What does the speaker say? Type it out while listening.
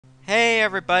Hey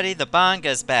everybody, the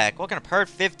Banga's back. Welcome to part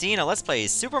 15 of Let's Play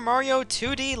Super Mario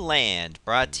 2D Land,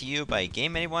 brought to you by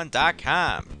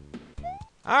GameAnyone.com.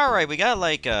 Alright, we got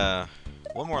like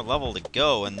one more level to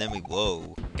go, and then we,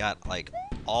 got like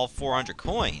all 400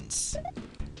 coins.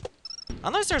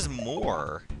 Unless there's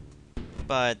more.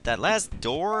 But that last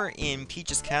door in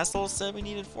Peach's Castle said we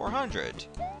needed 400.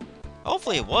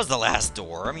 Hopefully it was the last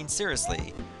door, I mean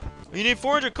seriously. You need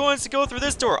 400 coins to go through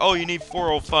this door. Oh, you need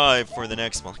 405 for the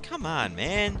next one. Come on,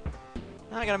 man.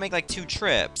 Now I gotta make like 2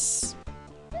 trips.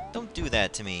 Don't do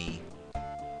that to me.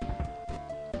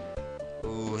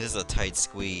 Ooh, this is a tight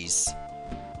squeeze.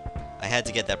 I had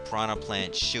to get that piranha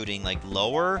plant shooting like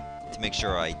lower to make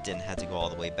sure I didn't have to go all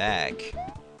the way back.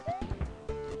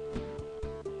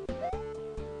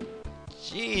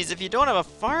 Jeez, if you don't have a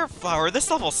fire flower, this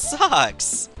level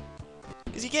sucks.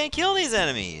 Because you can't kill these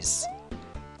enemies.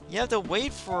 You have to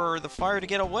wait for the fire to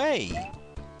get away.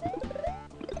 I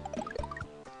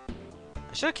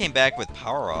should have came back with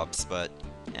power-ups, but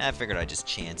I figured I'd just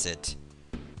chance it.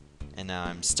 And now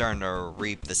I'm starting to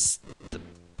reap the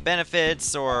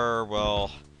benefits, or, well,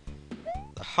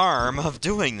 the harm of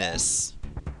doing this.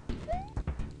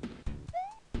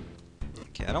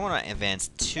 Okay, I don't want to advance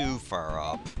too far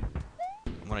up.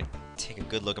 I want to take a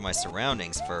good look at my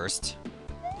surroundings first.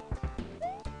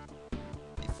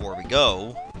 Before we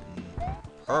go.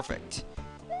 Perfect.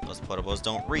 Those potables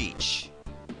don't reach.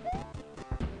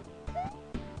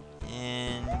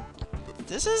 And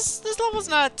this level's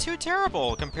not too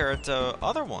terrible compared to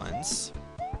other ones.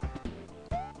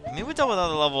 I mean, we dealt with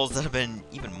other levels that have been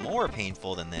even more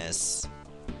painful than this.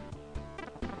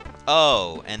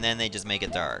 Oh, and then they just make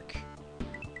it dark.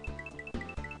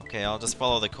 Okay, I'll just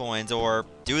follow the coins or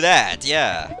do that,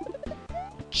 yeah.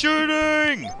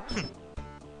 Cheating!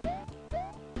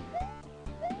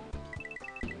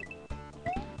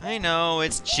 I know,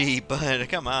 it's cheap, but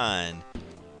come on.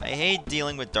 I hate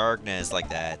dealing with darkness like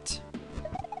that.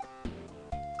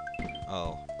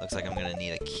 Oh, looks like I'm gonna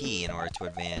need a key in order to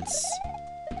advance.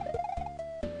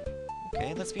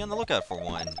 Okay, let's be on the lookout for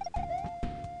one.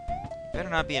 Better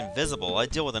not be invisible. I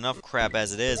deal with enough crap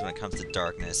as it is when it comes to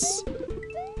darkness.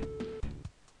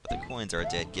 But the coins are a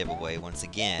dead giveaway once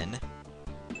again.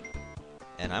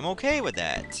 And I'm okay with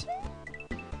that.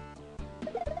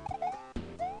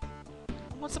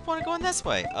 What's the point of going this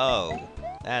way? Oh,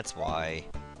 that's why.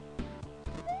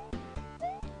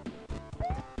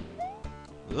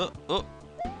 Oh.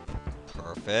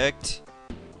 Perfect.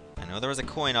 I know there was a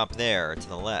coin up there to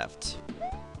the left.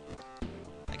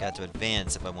 I got to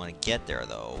advance if I want to get there,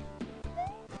 though.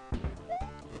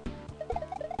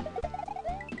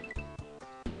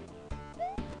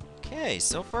 Okay,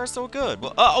 so far so good.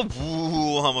 Well,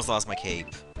 almost lost my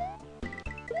cape.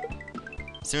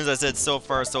 As soon as I said so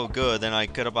far so good, then I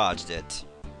could have botched it.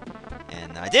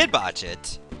 And I did botch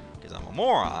it, because I'm a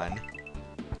moron.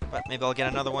 But maybe I'll get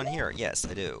another one here. Yes,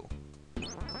 I do.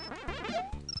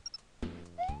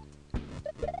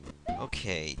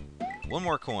 Okay, one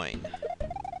more coin.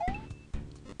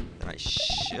 Then I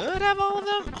should have all of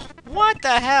them? What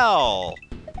the hell?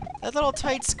 That little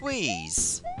tight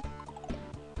squeeze.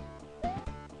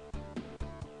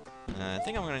 I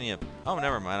think I'm gonna need a... Oh,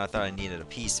 never mind. I thought I needed a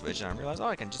P-switch, and I realized, oh,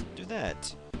 I can just do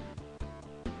that.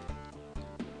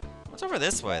 What's over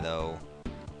this way, though?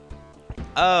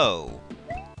 Oh.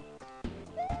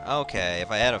 Okay, if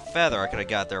I had a feather, I could have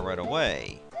got there right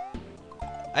away.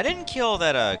 I didn't kill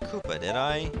that, Koopa, did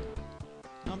I?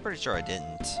 No, I'm pretty sure I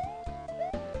didn't.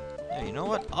 Yeah, you know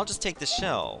what? I'll just take the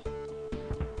shell.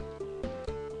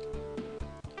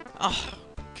 Oh,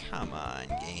 come on,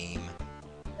 game.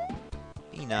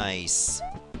 Be nice.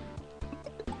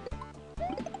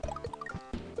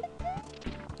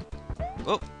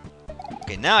 Oh.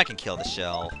 Okay, now I can kill the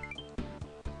shell.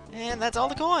 And that's all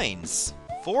the coins.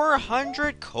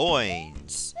 400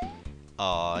 coins.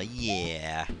 Aw,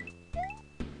 yeah.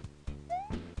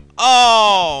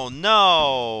 Oh,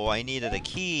 no! I needed a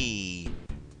key.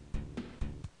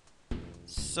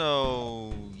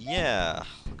 So, yeah.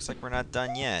 Looks like we're not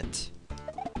done yet.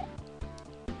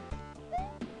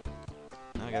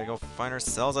 Now I gotta go find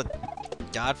ourselves a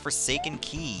godforsaken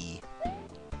key. And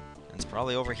it's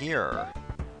probably over here.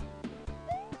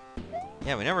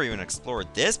 Yeah, we never even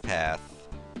explored this path.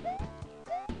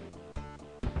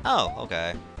 Oh,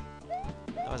 okay.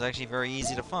 That was actually very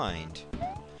easy to find.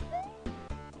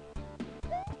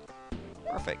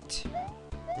 Perfect.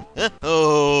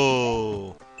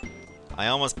 Oh! I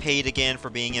almost paid again for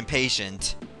being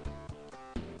impatient.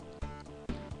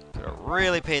 Could have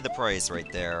really paid the price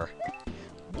right there.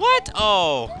 What?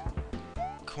 Oh!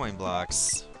 Coin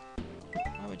blocks.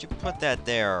 Why would you put that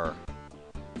there?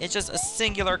 It's just a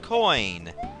singular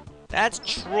coin. That's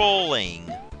trolling.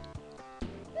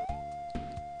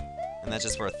 And that's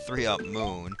just for a 3-up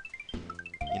moon.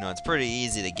 You know, it's pretty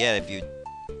easy to get if you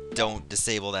don't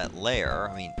disable that layer.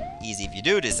 I mean, easy if you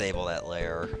do disable that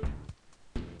layer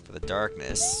for the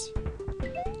darkness.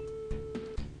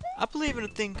 I believe in a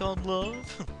thing called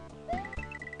love.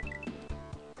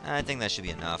 I think that should be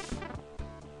enough.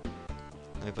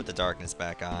 Let me put the darkness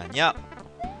back on. Yep.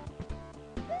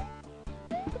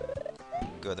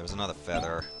 Good, there was another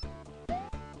feather.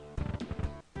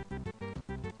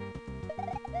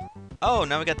 Oh,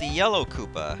 now we got the yellow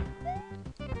Koopa.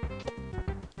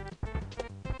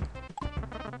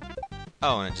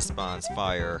 Oh, and it just spawns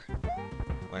fire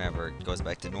whenever it goes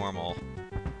back to normal.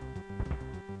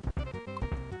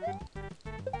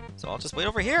 So I'll just wait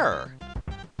over here.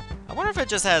 I wonder if it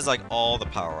just has, like, all the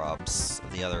power-ups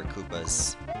of the other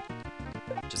Koopas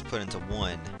just put into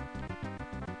one.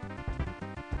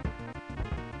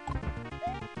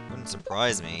 Wouldn't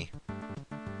surprise me.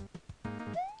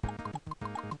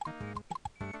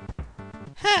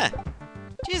 Huh!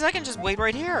 Jeez, I can just wait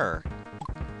right here.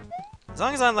 As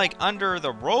long as I'm, like, under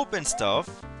the rope and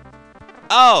stuff.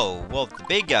 Oh! Well, the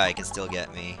big guy can still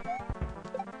get me.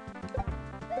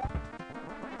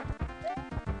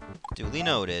 Duly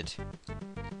noted.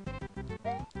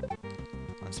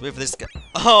 Let's wait for this guy.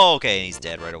 Oh, okay, he's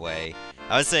dead right away.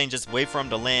 I was saying just wait for him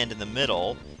to land in the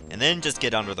middle, and then just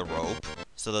get under the rope,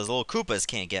 so those little Koopas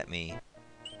can't get me.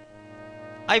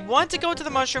 I want to go to the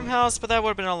mushroom house, but that would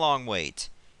have been a long wait.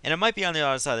 And it might be on the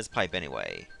other side of this pipe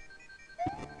anyway.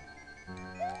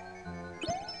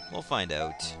 We'll find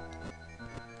out.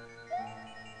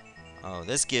 Oh,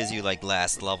 this gives you, like,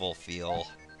 last level feel.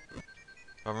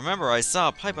 But remember, I saw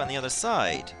a pipe on the other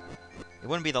side. It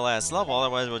wouldn't be the last level,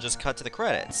 otherwise we'll just cut to the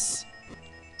credits.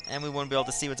 And we wouldn't be able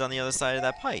to see what's on the other side of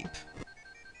that pipe.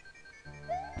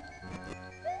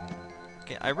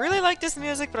 Okay, I really like this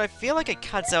music, but I feel like it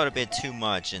cuts out a bit too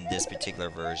much in this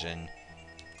particular version.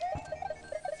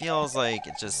 Feels like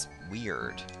it's just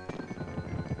weird.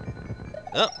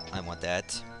 Oh, I want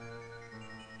that.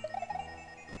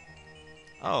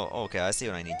 Oh, okay, I see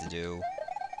what I need to do.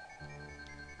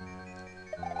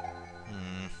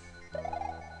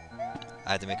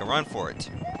 I had to make a run for it.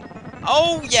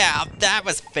 Oh, yeah, that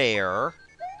was fair.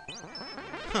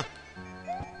 Huh.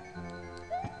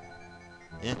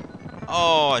 Yeah.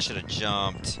 Oh, I should have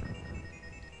jumped.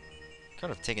 Could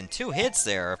have taken 2 hits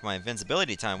there if my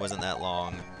invincibility time wasn't that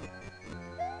long.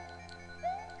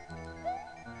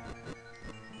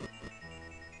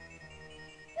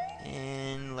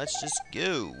 And let's just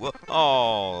go.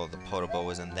 Oh, the Podobo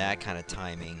was in that kind of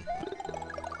timing.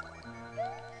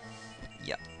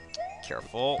 Yep.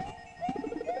 Careful.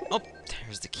 Oh,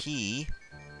 there's the key.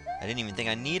 I didn't even think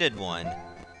I needed one.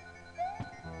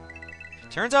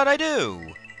 Turns out I do.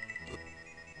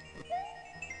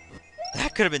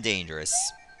 That could have been dangerous,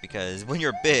 because when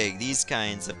you're big, these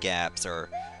kinds of gaps are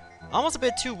almost a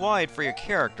bit too wide for your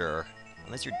character,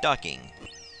 unless you're ducking.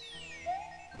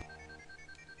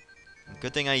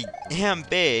 Good thing I am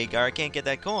big, or I can't get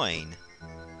that coin.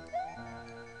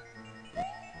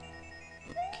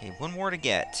 Okay, one more to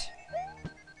get.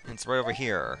 It's right over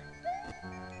here.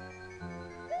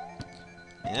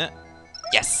 Yeah.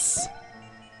 Yes!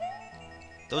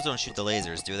 Those don't shoot the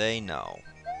lasers, do they? No.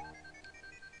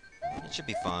 It should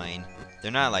be fine.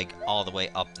 They're not, like, all the way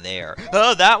up there.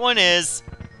 Oh, that one is!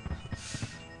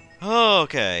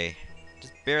 Okay.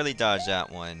 Just barely dodged that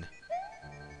one.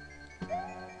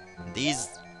 And these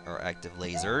are active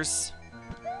lasers.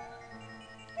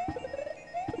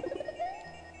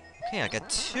 Okay, I got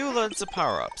 2 loads of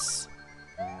power-ups.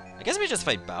 I guess we just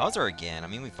fight Bowser again. I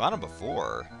mean, we fought him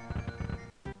before.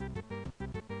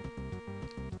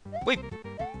 Wait,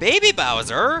 Baby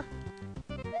Bowser?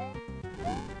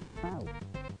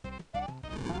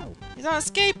 He's on a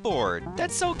skateboard.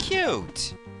 That's so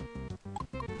cute.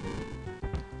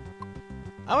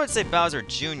 I would say Bowser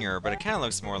Jr., but it kind of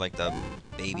looks more like the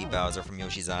Baby Bowser from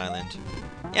Yoshi's Island.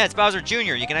 Yeah, it's Bowser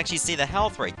Jr. You can actually see the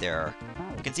health right there.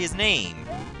 You can see his name.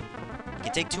 He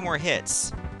can take 2 more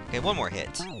hits. Okay, 1 more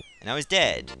hit. And now he's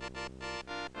dead.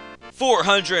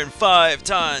 405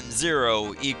 times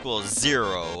 0 equals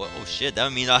 0. Oh shit, that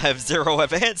would mean I have 0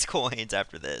 advance coins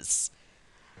after this.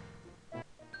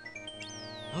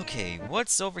 Okay,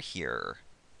 what's over here?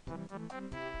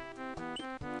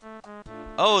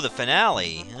 Oh, the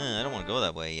finale. I don't want to go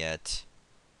that way yet.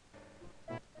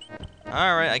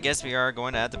 Alright, I guess we are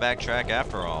going to have to backtrack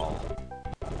after all.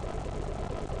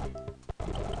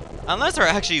 Unless there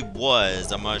actually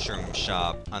was a mushroom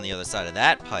shop on the other side of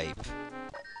that pipe.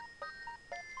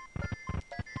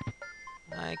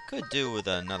 I could do with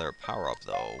another power-up,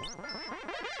 though.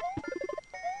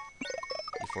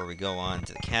 before we go on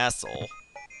to the castle.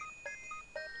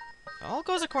 If all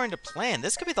goes according to plan,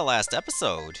 this could be the last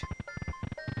episode.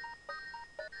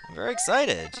 I'm very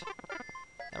excited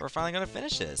that we're finally going to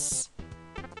finish this.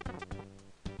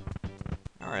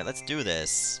 Alright, let's do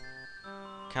this.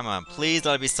 Come on, please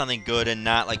let it be something good and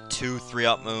not like 2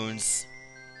 3-up moons.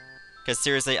 Because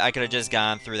seriously, I could have just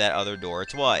gone through that other door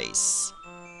twice.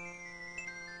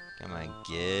 Come on,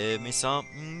 give me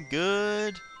something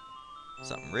good.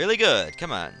 Something really good.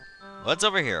 Come on. What's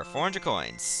over here? 400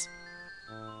 coins.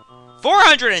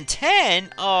 410?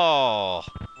 Oh.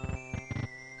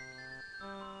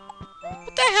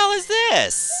 What the hell is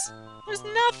this? There's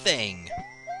nothing.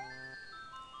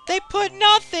 They put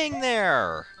nothing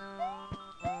there.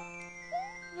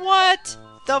 What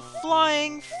the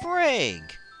flying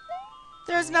frig?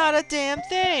 There's not a damn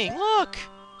thing. Look.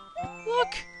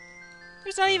 Look.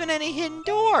 There's not even any hidden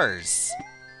doors.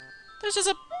 There's just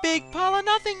a big pile of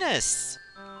nothingness.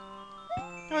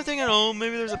 I was thinking, oh,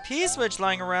 maybe there's a P-switch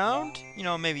lying around. You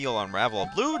know, maybe you'll unravel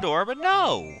a blue door, but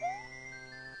no.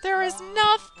 There is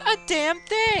not a damn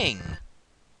thing.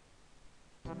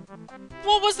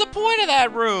 What was the point of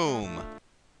that room?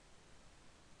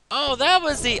 Oh, that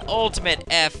was the ultimate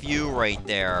FU right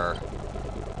there.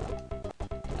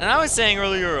 And I was saying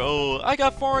earlier, oh, I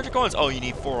got 400 coins. Oh, you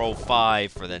need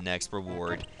 405 for the next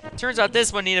reward. Turns out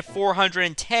this one needed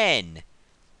 410.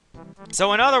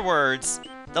 So in other words,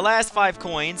 the last 5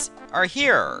 coins are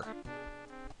here.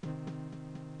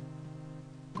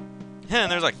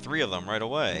 And there's like 3 of them right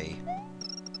away.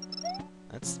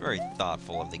 That's very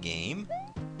thoughtful of the game.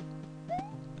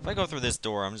 If I go through this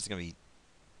door, I'm just gonna be...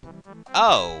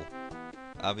 Oh!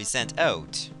 I'll be sent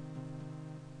out.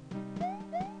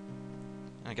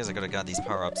 I guess I could have got these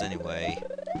power-ups anyway.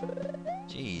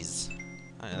 Jeez.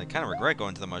 I kind of regret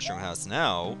going to the Mushroom House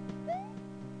now.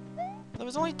 There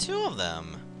was only 2 of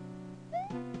them.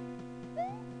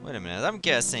 Wait a minute, I'm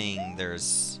guessing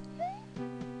there's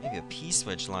maybe a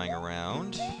P-switch lying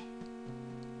around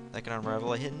that can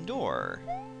unravel a hidden door.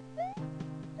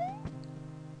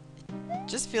 It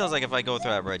just feels like if I go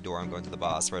through that red door, I'm going to the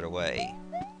boss right away.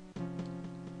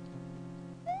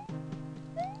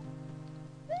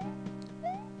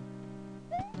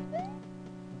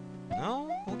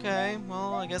 No? Okay,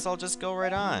 well, I guess I'll just go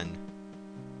right on.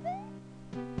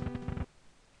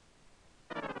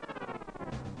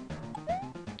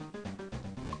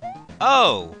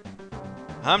 Oh!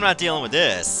 I'm not dealing with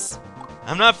this.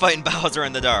 I'm not fighting Bowser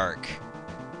in the dark.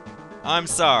 I'm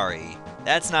sorry.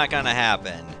 That's not gonna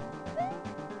happen.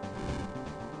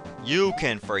 You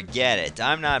can forget it.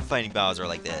 I'm not fighting Bowser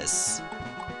like this.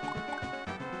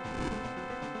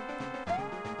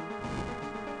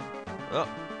 Oh.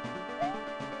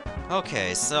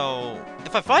 Okay, so...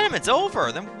 if I fight him, it's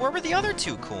over. Then where were the other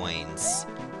 2 coins?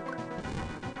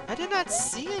 I did not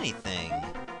see anything.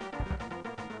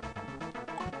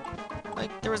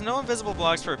 Like, there was no invisible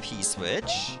blocks for a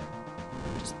P-switch.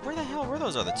 Just where the hell were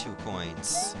those other 2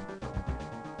 coins?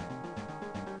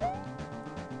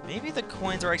 Maybe the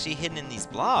coins are actually hidden in these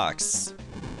blocks.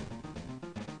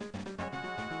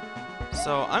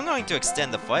 So, I'm going to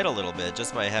extend the fight a little bit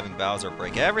just by having Bowser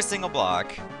break every single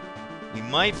block. We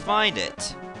might find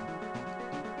it.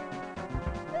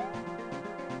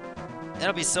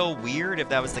 That'll be so weird if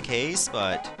that was the case,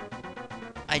 but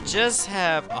I just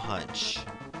have a hunch.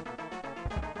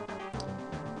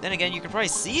 Then again, you can probably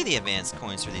see the advanced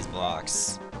coins for these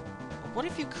blocks. But what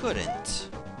if you couldn't?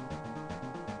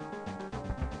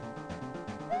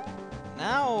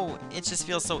 Now, it just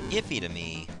feels so iffy to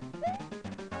me.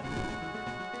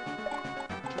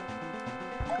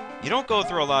 You don't go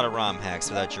through a lot of ROM hacks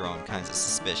without your own kinds of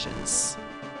suspicions.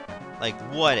 Like,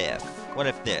 what if? What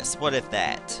if this? What if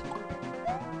that?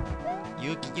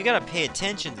 You gotta pay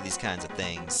attention to these kinds of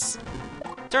things.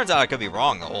 Turns out I could be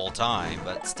wrong the whole time,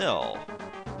 but still.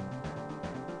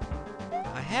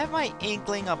 I have my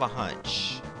inkling of a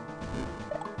hunch.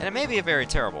 And it may be a very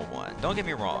terrible one, don't get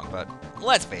me wrong, but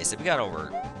let's face it, we got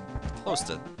over close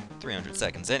to 300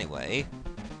 seconds anyway.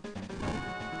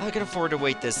 I can afford to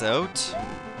wait this out.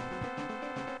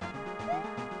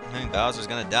 I mean, Bowser's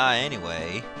gonna die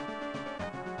anyway.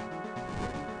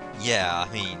 Yeah,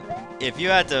 I mean, if you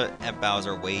had to have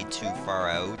Bowser way too far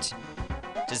out,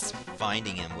 just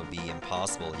finding him would be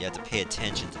impossible. You have to pay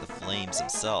attention to the flames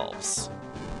themselves.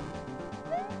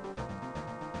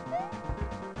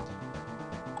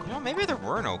 You know, maybe there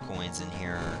were no coins in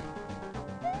here.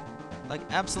 Like,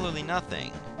 absolutely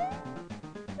nothing.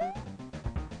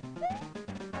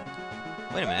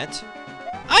 Wait a minute.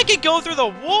 I could go through the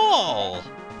wall!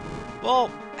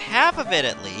 Well, half of it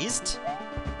at least.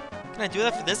 Can I do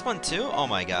that for this one too? Oh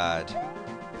my god.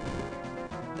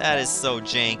 That is so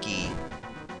janky.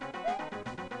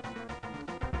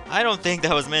 I don't think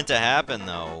that was meant to happen,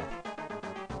 though.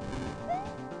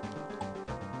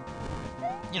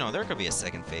 You know, there could be a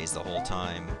second phase the whole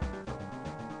time.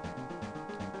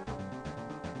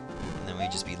 And then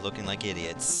we'd just be looking like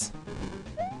idiots.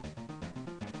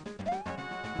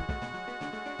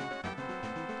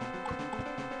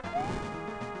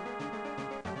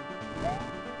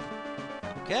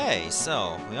 Okay,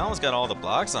 so we almost got all the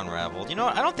blocks unraveled. You know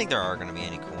what? I don't think there are going to be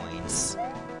any coins.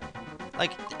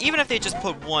 Like, even if they just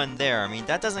put one there, I mean,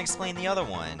 that doesn't explain the other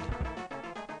one.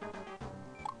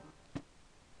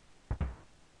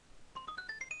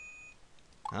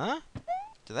 Huh?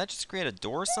 Did that just create a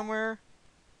door somewhere?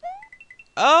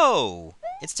 Oh!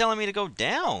 It's telling me to go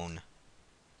down.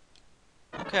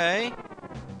 Okay.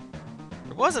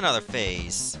 There was another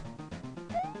phase.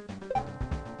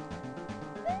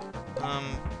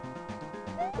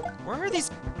 Where are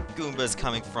these Goombas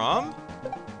coming from?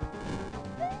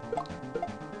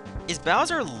 Is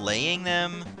Bowser laying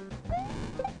them?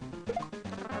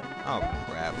 Oh,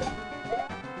 crap.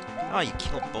 Oh, you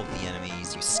killed both the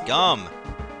enemies, you scum!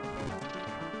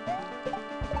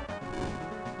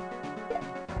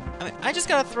 I mean, I just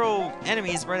gotta throw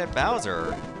enemies right at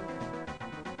Bowser.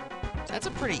 That's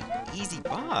a pretty easy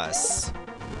boss.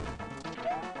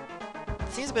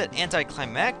 Seems a bit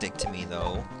anticlimactic to me,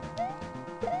 though.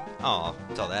 Oh,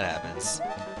 until that happens.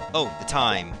 Oh, the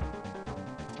time.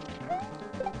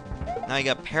 Now you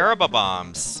got Paraba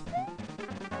bombs.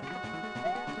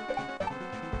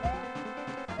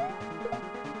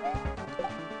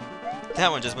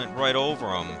 That one just went right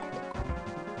over him.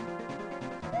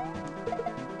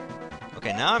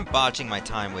 Okay, now I'm botching my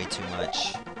time way too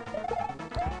much.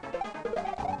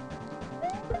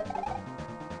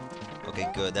 Okay,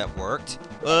 good, that worked.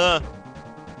 I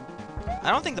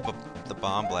don't think the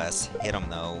bomb blast hit him,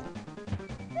 though.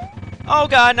 Oh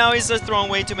god, now he's just throwing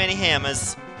way too many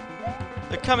hammers.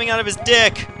 They're coming out of his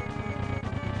dick!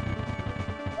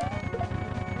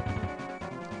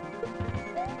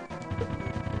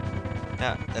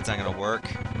 That's not gonna work.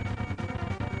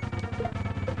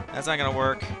 That's not gonna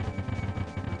work.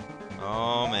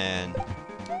 Oh, man.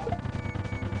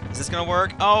 Is this gonna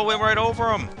work? Oh, it went right over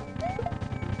him!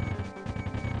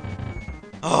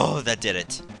 Oh, that did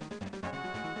it.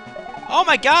 Oh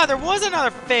my god, there was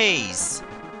another phase!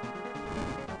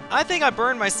 I think I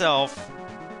burned myself.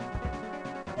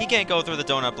 He can't go through the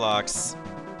donut blocks.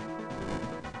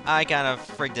 I kind of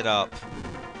frigged it up.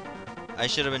 I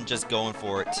should have been just going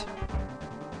for it.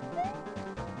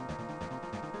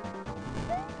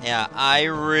 Yeah, I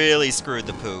really screwed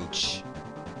the pooch.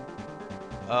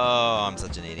 Oh, I'm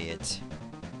such an idiot.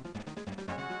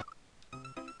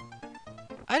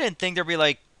 I didn't think there'd be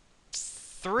like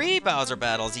 3 Bowser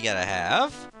battles you gotta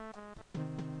have.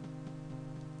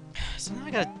 So now I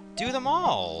gotta do them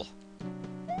all.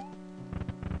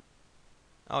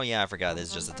 Oh yeah, I forgot this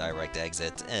is just a direct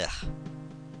exit. Ugh.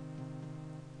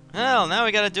 Well, now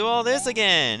we gotta do all this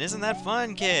again. Isn't that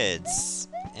fun, kids?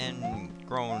 And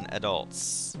grown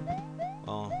adults.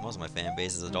 Well, most of my fan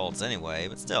base is adults anyway,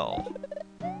 but still.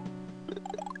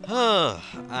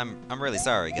 I'm really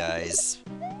sorry, guys.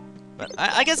 But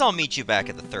I guess I'll meet you back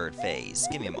at the 3rd phase.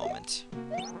 Give me a moment.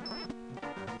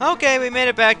 Okay, we made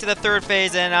it back to the 3rd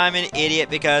phase, and I'm an idiot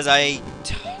because I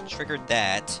triggered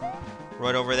that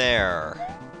right over there.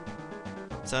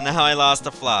 So now I lost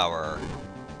a flower.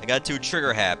 I got too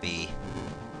trigger happy.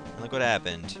 And look what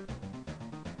happened.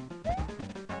 I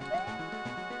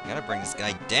gotta bring this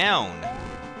guy down.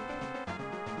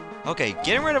 Okay,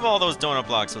 getting rid of all those donut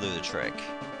blocks will do the trick.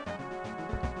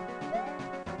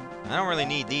 I don't really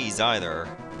need these either.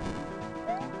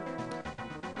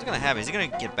 What's gonna happen? He's gonna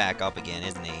get back up again,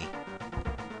 isn't he?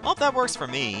 Well, if that works for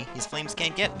me, these flames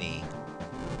can't get me.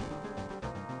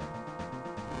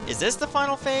 Is this the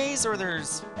final phase, or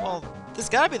there's... Well, this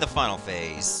gotta be the final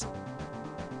phase.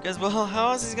 Because, well,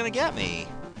 how else is he gonna get me?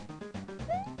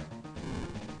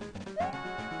 I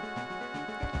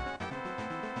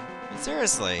mean,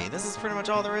 seriously, this is pretty much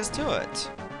all there is to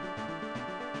it.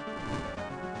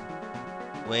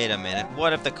 Wait a minute,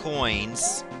 what if the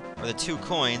coins, or the 2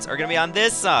 coins, are gonna be on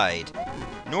this side?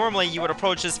 Normally, you would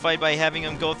approach this fight by having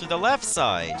them go through the left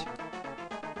side.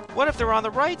 What if they're on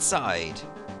the right side?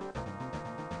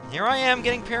 Here I am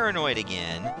getting paranoid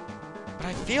again, but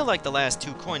I feel like the last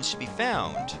 2 coins should be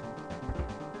found.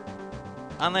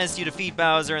 Unless you defeat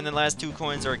Bowser and the last 2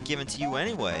 coins are given to you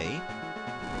anyway.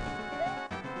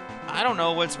 I don't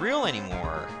know what's real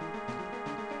anymore.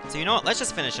 So you know what, let's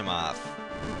just finish him off.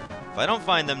 If I don't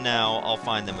find them now, I'll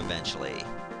find them eventually.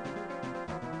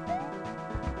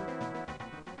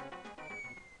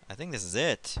 I think this is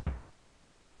it.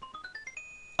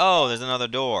 Oh, there's another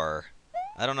door.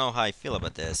 I don't know how I feel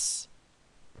about this.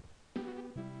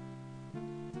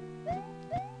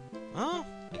 Well,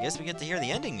 I guess we get to hear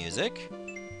the ending music.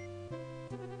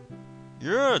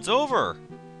 Yeah, it's over.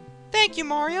 Thank you,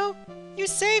 Mario. You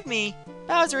saved me.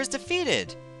 Bowser is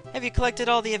defeated. Have you collected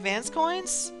all the advance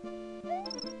coins?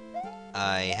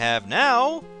 I have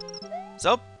now.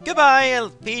 So, goodbye,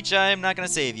 Peach. I'm not gonna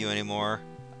save you anymore.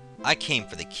 I came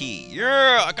for the key.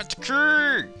 Yeah, I got the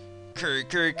key.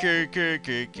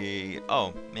 Key.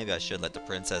 Oh, maybe I should let the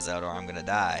princess out or I'm gonna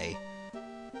die.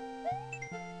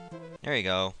 There you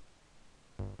go.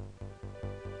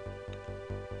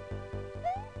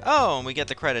 Oh, and we get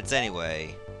the credits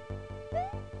anyway.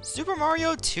 Super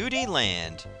Mario 2D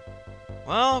Land.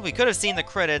 Well, we could have seen the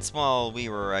credits while we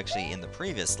were actually in the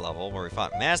previous level where we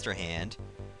fought Master Hand.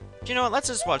 But you know what? Let's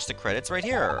just watch the credits right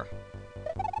here.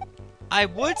 I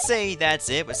would say that's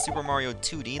it with Super Mario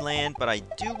 2D Land, but I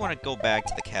do want to go back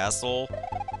to the castle.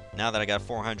 Now that I got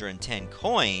 410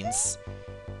 coins,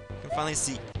 I can finally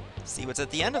see what's at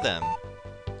the end of them.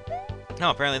 Oh,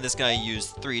 apparently this guy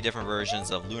used 3 different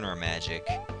versions of Lunar Magic.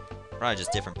 Probably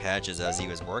just different patches as he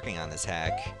was working on this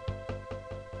hack.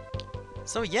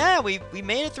 So yeah, we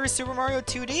made it through Super Mario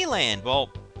 2D Land. Well,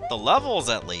 the levels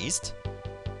at least.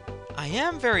 I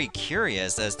am very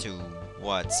curious as to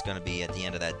what's going to be at the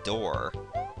end of that door.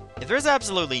 If there's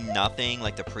absolutely nothing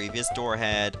like the previous door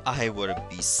had, I would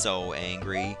be so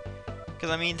angry. Because,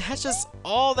 I mean, that's just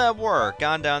all that work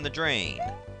gone down the drain.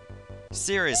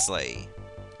 Seriously.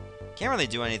 Can't really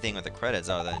do anything with the credits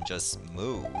other than just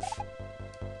move.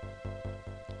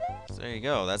 So there you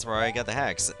go, that's where I got the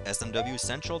hacks.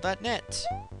 smwcentral.net.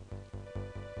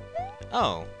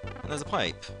 Oh, and there's a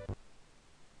pipe.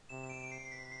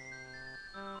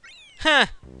 Huh!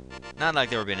 Not like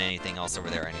there would have been anything else over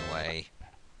there anyway.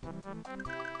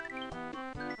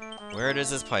 Where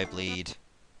does this pipe lead?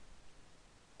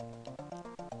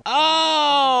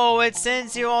 Oh! It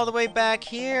sends you all the way back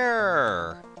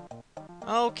here!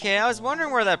 Okay, I was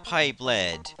wondering where that pipe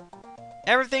led.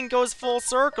 Everything goes full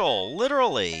circle,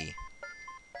 literally.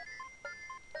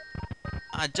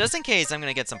 Just in case, I'm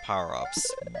gonna get some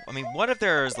power-ups. I mean, what if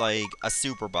there's, like, a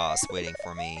super boss waiting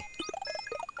for me?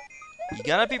 You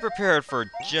gotta be prepared for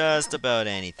just about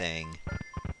anything.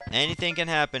 Anything can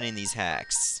happen in these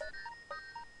hacks.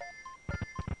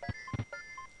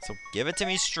 So give it to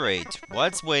me straight.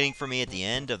 What's waiting for me at the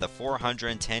end of the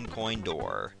 410 coin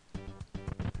door?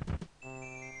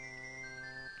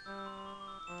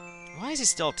 Why is he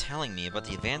still telling me about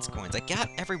the advance coins? I got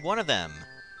every one of them.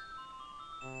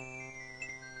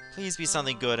 Please be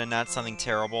something good and not something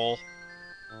terrible.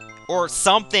 Or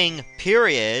something,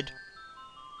 period.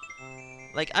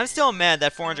 Like, I'm still mad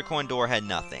that 400 coin door had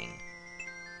nothing.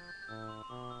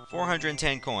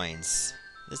 410 coins.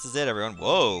 This is it, everyone.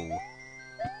 Whoa.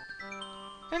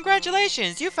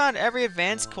 Congratulations! You found every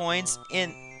advanced coins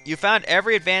in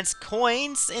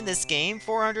this game.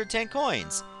 410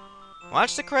 coins.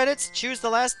 Watch the credits, choose the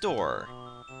last door.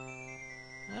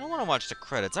 I don't want to watch the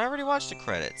credits. I already watched the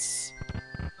credits.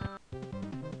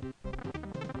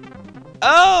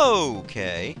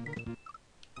 Okay.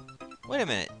 Wait a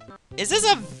minute. Is this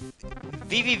a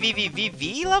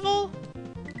VVVVVV level?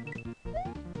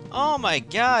 Oh my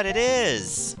god, it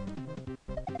is!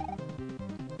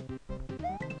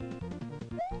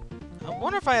 I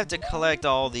wonder if I have to collect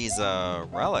all these,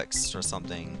 relics or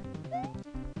something.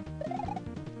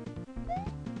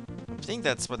 I think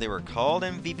that's what they were called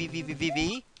in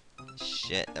VVVVVV?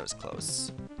 Shit, that was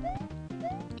close.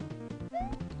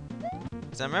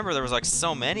 Because I remember there was, like,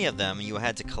 so many of them you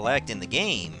had to collect in the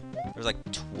game. There was, like,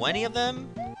 20 of them?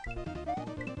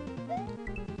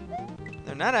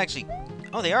 They're not actually...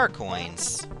 Oh, they are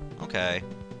coins. Okay.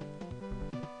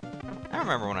 I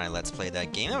remember when I Let's Played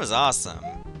that game. That was awesome.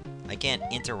 I can't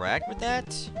interact with that?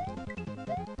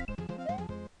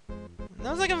 That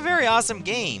was like a very awesome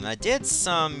game. I did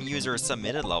some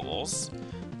user-submitted levels.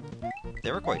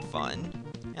 They were quite fun.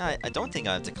 Yeah, I don't think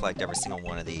I have to collect every single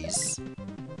one of these.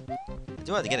 I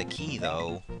do have to get a key,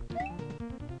 though.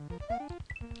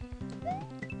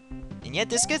 And yet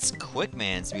this gets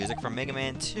Quickman's music from Mega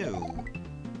Man 2.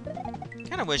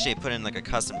 Kinda wish they put in like a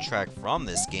custom track from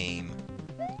this game.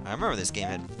 I remember this game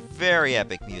had very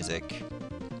epic music.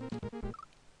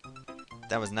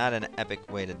 That was not an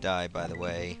epic way to die, by the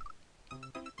way.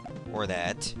 Or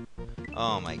that.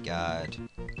 Oh my god.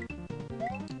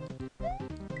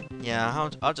 Yeah,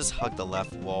 I'll just hug the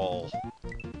left wall.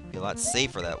 Be a lot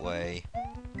safer that way.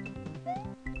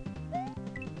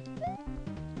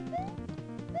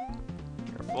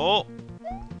 Careful.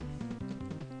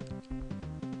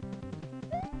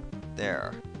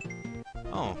 There.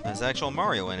 Oh, there's actual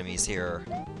Mario enemies here.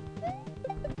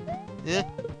 Eh.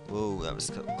 Whoa, that was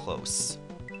close.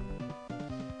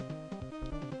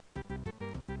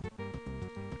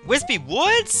 Wispy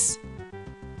Woods?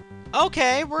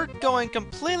 Okay, we're going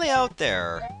completely out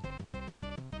there.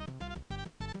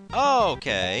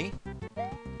 Okay.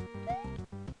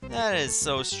 That is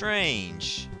so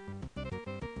strange.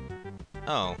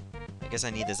 Oh, I guess I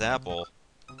need this apple.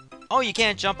 Oh, you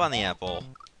can't jump on the apple.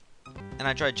 And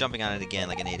I tried jumping on it again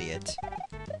like an idiot.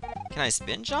 Can I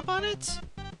spin jump on it?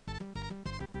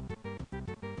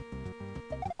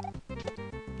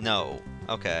 No.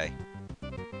 Okay.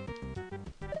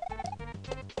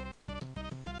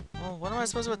 Well, what am I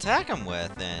supposed to attack him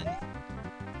with, then?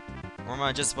 Or am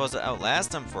I just supposed to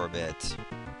outlast him for a bit?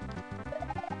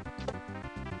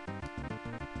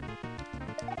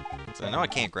 So I know I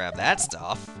can't grab that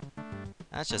stuff.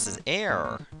 That's just his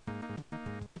air.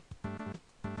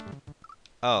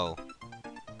 Oh.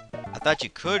 I thought you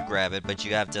could grab it, but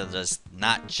you have to just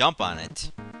not jump on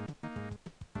it.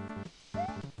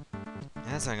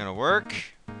 That's not gonna work.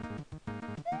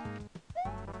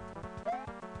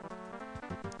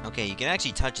 Okay, you can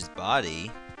actually touch his body.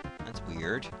 That's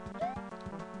weird.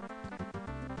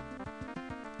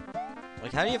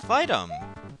 Like, how do you fight him?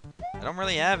 I don't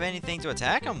really have anything to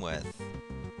attack him with.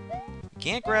 You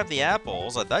can't grab the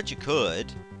apples. I thought you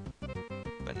could.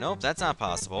 But nope, that's not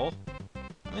possible.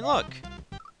 I mean, look.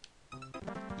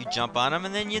 You jump on him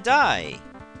and then you die.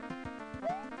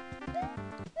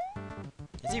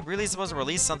 Is he really supposed to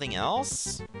release something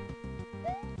else?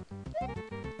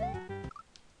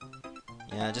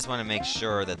 Yeah, I just want to make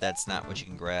sure that that's not what you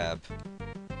can grab.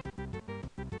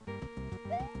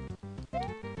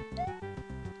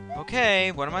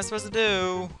 Okay, what am I supposed to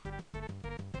do?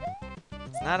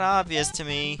 It's not obvious to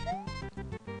me.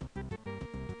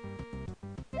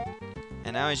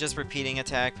 And now he's just repeating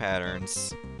attack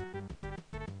patterns.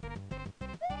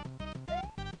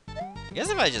 I guess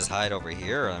if I just hide over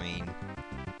here, I mean,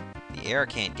 the air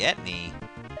can't get me.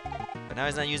 But now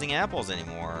he's not using apples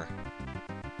anymore.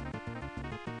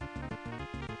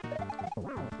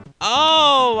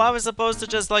 Oh, I was supposed to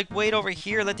just, like, wait over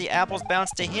here, let the apples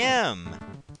bounce to him.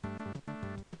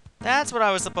 That's what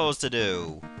I was supposed to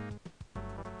do.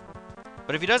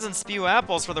 But if he doesn't spew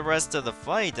apples for the rest of the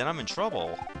fight, then I'm in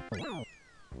trouble.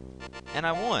 And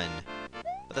I won.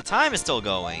 But the time is still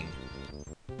going.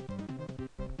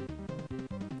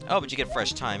 Oh, but you get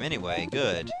fresh time anyway.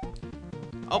 Good.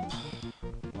 Oh.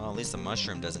 Well, at least the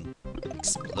mushroom doesn't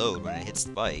explode when it hits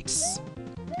spikes.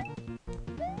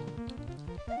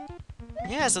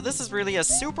 Yeah, so this is really a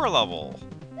super level.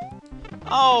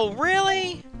 Oh,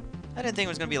 really? I didn't think it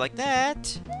was gonna be like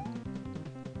that.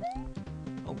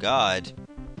 Oh, God.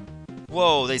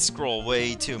 Whoa, they scroll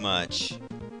way too much.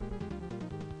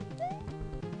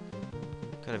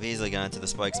 Could have easily gone into the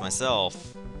spikes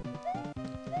myself.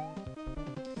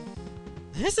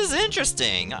 This is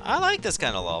interesting. I like this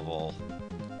kind of level.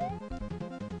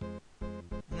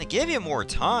 And they give you more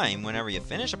time whenever you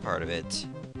finish a part of it.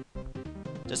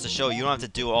 Just to show you don't have to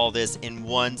do all this in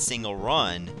one single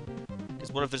run.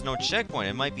 Because what if there's no checkpoint?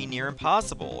 It might be near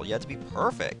impossible. You have to be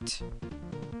perfect.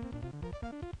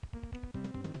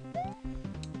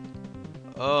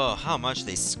 Oh, how much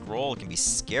they scroll can be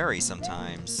scary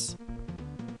sometimes.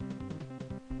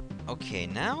 Okay,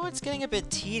 now it's getting a bit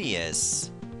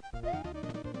tedious.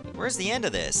 Where's the end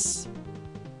of this?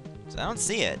 'Cause I don't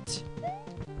see it.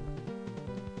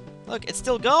 Look, it's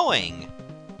still going!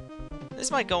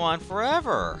 This might go on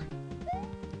forever!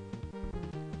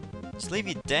 Just leave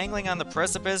you dangling on the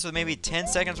precipice with maybe 10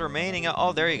 seconds remaining.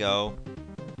 Oh, there you go.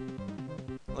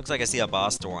 Looks like I see a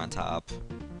boss door on top.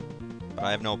 But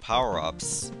I have no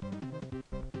power-ups.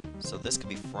 So this could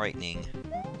be frightening.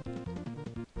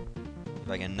 If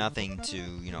I get nothing to,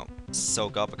 you know,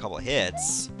 soak up a couple of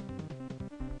hits.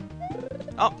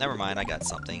 Oh, never mind, I got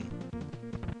something.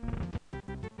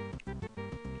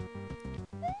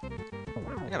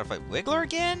 I gotta fight Wiggler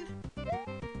again?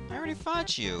 I already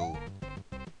fought you.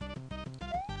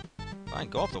 Fine,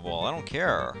 go up the wall, I don't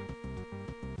care.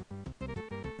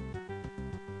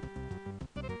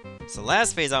 It's the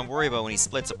last phase I'm worried about when he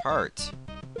splits apart.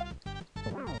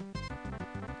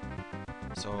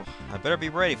 So, I better be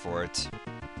ready for it.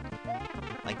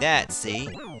 Like that, see?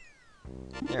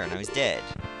 There, now he's dead.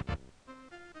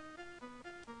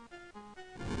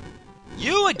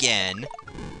 You again?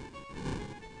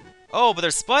 Oh, but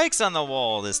there's spikes on the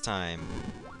wall this time.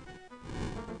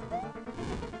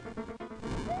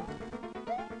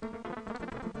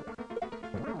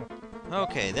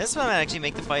 Okay, this one might actually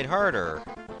make the fight harder.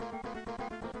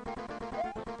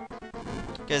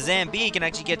 Because Zambi can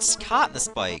actually get caught in the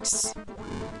spikes.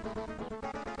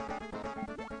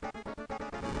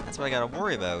 That's what I gotta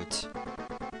worry about.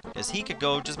 Because he could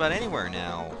go just about anywhere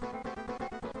now.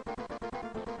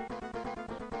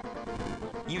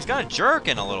 He was kind of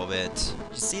jerking a little bit.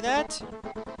 Did you see that?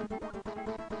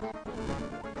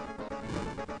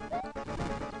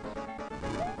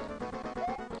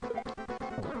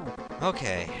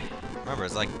 Okay. Remember,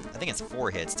 it's like, I think it's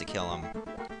 4 hits to kill him.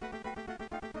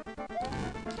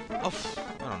 Oh,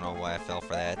 I don't know why I fell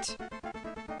for that.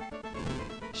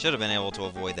 Should have been able to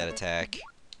avoid that attack.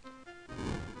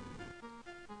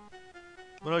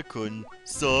 But I couldn't.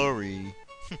 Sorry.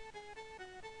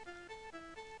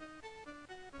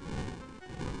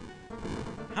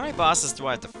 How many bosses do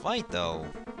I have to fight, though?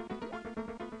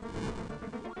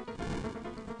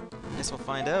 Guess we'll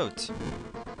find out.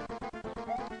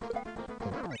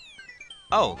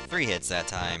 Oh, 3 hits that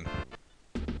time.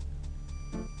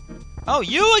 Oh,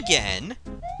 you again?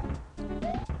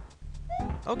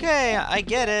 Okay, I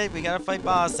get it. We gotta fight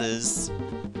bosses.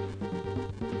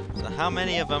 So how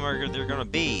many of them are there gonna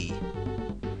be?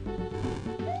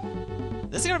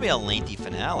 This is gonna be a lengthy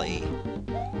finale.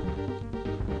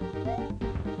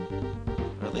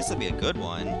 Or at least it'll be a good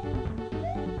one.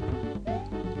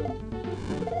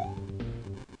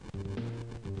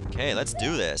 Okay, let's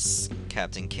do this,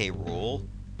 Captain K. Rool.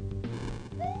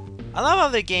 I love how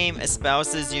the game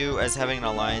espouses you as having an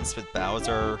alliance with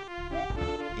Bowser.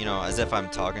 You know, as if I'm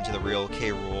talking to the real K.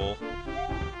 Rool.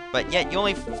 But yet, you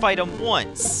only fight him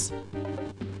once.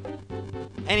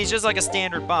 And he's just like a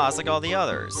standard boss like all the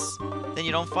others. Then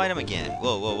you don't fight him again.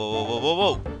 Whoa, whoa, whoa, whoa, whoa, whoa,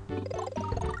 whoa!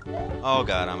 Oh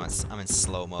god, I'm in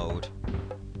slow mode.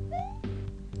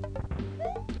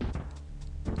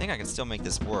 I think I can still make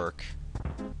this work.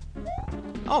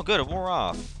 Oh good, it wore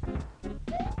off.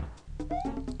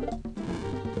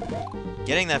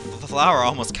 Getting that flower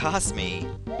almost cost me.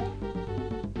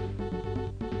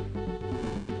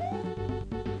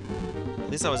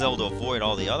 At least I was able to avoid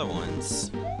all the other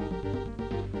ones.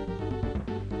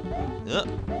 Ugh.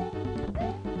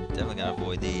 Definitely gotta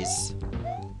avoid these.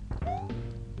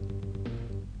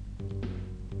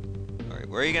 Alright,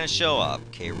 where are you gonna show up,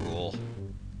 K. Rool?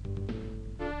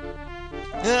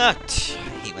 Ugh, I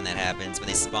hate when that happens, when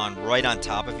they spawn right on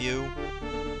top of you.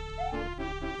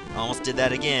 Almost did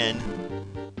that again.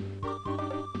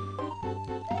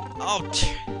 Oh,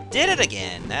 did it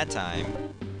again, that time.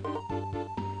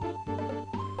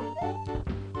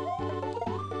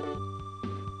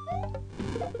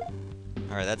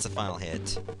 Alright, that's the final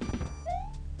hit.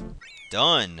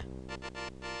 Done!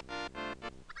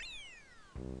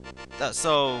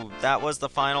 So, that was the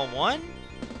final one?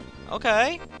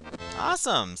 Okay.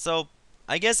 Awesome. So,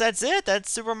 I guess that's it. That's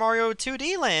Super Mario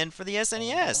 2D Land for the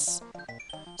SNES.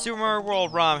 Super Mario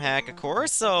World ROM hack, of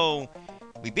course. So,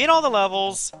 we beat all the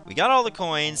levels, we got all the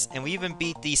coins, and we even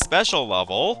beat the special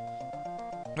level,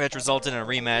 which resulted in a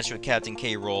rematch with Captain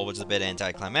K. Rool, which is a bit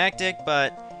anticlimactic,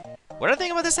 but what do I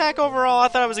think about this hack overall? I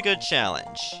thought it was a good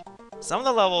challenge. Some of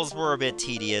the levels were a bit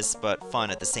tedious, but fun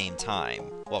at the same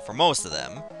time. Well, for most of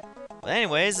them. But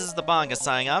anyways, this is the Bonga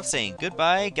signing off, saying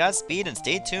goodbye, Godspeed, and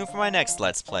stay tuned for my next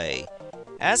Let's Play.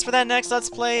 As for that next Let's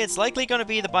Play, it's likely going to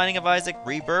be the Binding of Isaac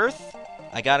Rebirth.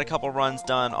 I got a couple runs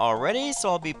done already, so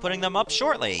I'll be putting them up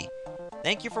shortly.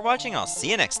 Thank you for watching, I'll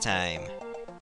see you next time.